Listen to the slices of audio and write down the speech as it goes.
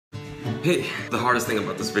Hey, the hardest thing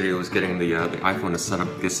about this video is getting the iPhone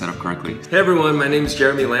to get set up correctly. Hey everyone, my name is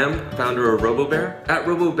Jeremy Lamb, founder of RoboBear. At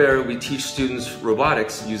RoboBear, we teach students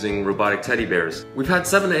robotics using robotic teddy bears. We've had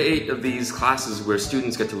 7 to 8 of these classes where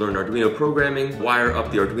students get to learn Arduino programming, wire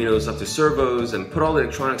up the Arduinos up to servos, and put all the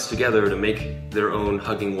electronics together to make their own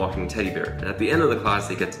hugging, walking teddy bear. And at the end of the class,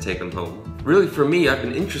 they get to take them home. Really, for me, I've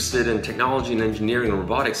been interested in technology and engineering and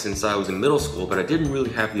robotics since I was in middle school, but I didn't really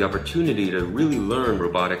have the opportunity to really learn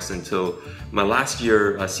robotics until my last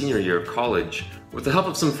year, senior year of college. With the help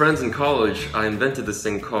of some friends in college, I invented this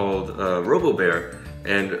thing called RoboBear,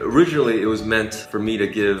 and originally it was meant for me to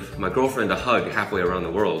give my girlfriend a hug halfway around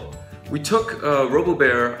the world. We took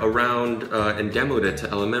RoboBear around and demoed it to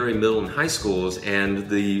elementary, middle, and high schools, and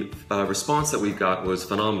the response that we got was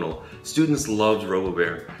phenomenal. Students loved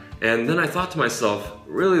RoboBear. And then I thought to myself,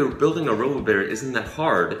 really building a RoboBear isn't that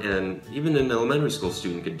hard, and even an elementary school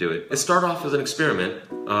student could do it. It started off as an experiment.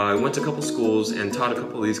 I went to a couple schools and taught a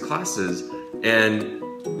couple of these classes, and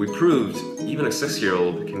we proved even a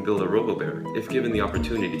 6-year-old can build a RoboBear if given the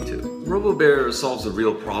opportunity to. RoboBear solves a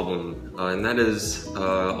real problem, and that is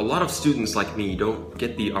a lot of students like me don't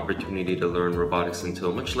get the opportunity to learn robotics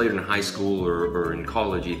until much later in high school or in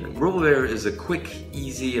college even. RoboBear is a quick,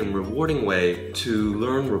 easy, and rewarding way to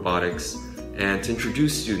learn robotics and to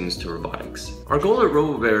introduce students to robotics. Our goal at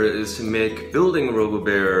RoboBear is to make building a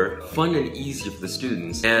RoboBear fun and easy for the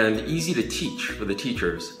students and easy to teach for the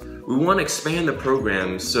teachers. We want to expand the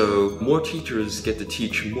program so more teachers get to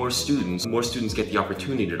teach more students get the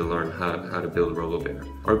opportunity to learn how to build a RoboBear.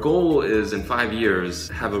 Our goal is in 5 years,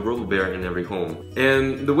 have a RoboBear in every home.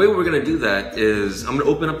 And the way we're going to do that is I'm going to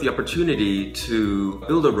open up the opportunity to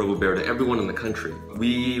build a RoboBear to everyone in the country.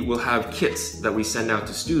 We will have kits that we send out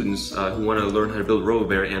to students who want to learn how to build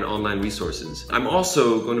RoboBear and online resources. I'm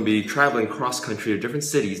also going to be traveling cross-country to different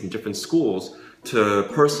cities and different schools to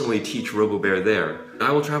personally teach RoboBear there.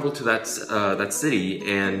 I will travel to that city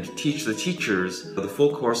and teach the teachers the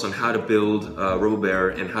full course on how to build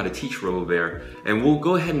RoboBear and how to teach RoboBear. And we'll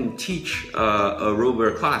go ahead and teach a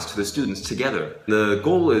RoboBear class to the students together. The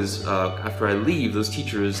goal is after I leave, those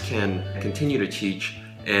teachers can continue to teach,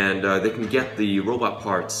 and they can get the robot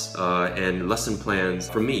parts and lesson plans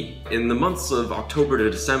from me. In the months of October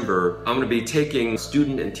to December, I'm going to be taking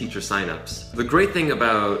student and teacher signups. The great thing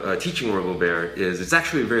about teaching RoboBear is it's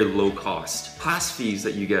actually very low cost. Class fees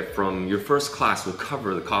that you get from your first class will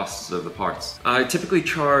cover the costs of the parts. I typically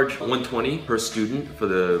charge $120 per student for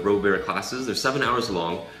the RoboBear classes. They're 7 hours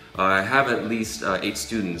long. I have at least 8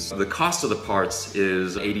 students. The cost of the parts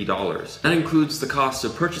is $80. That includes the cost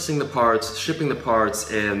of purchasing the parts, shipping the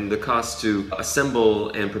parts, and the cost to assemble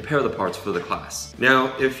and prepare the parts for the class.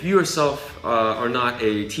 Now, if you yourself are not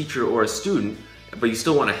a teacher or a student, but you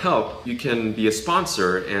still want to help, you can be a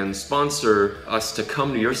sponsor and sponsor us to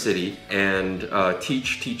come to your city and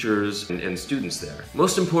teach teachers and students there.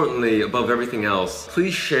 Most importantly, above everything else,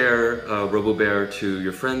 please share RoboBear to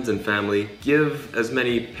your friends and family. Give as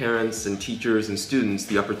many parents and teachers and students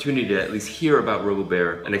the opportunity to at least hear about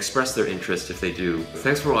RoboBear and express their interest if they do.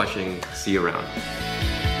 Thanks for watching. See you around.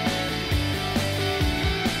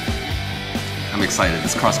 I'm excited.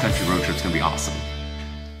 This cross-country road trip is going to be awesome.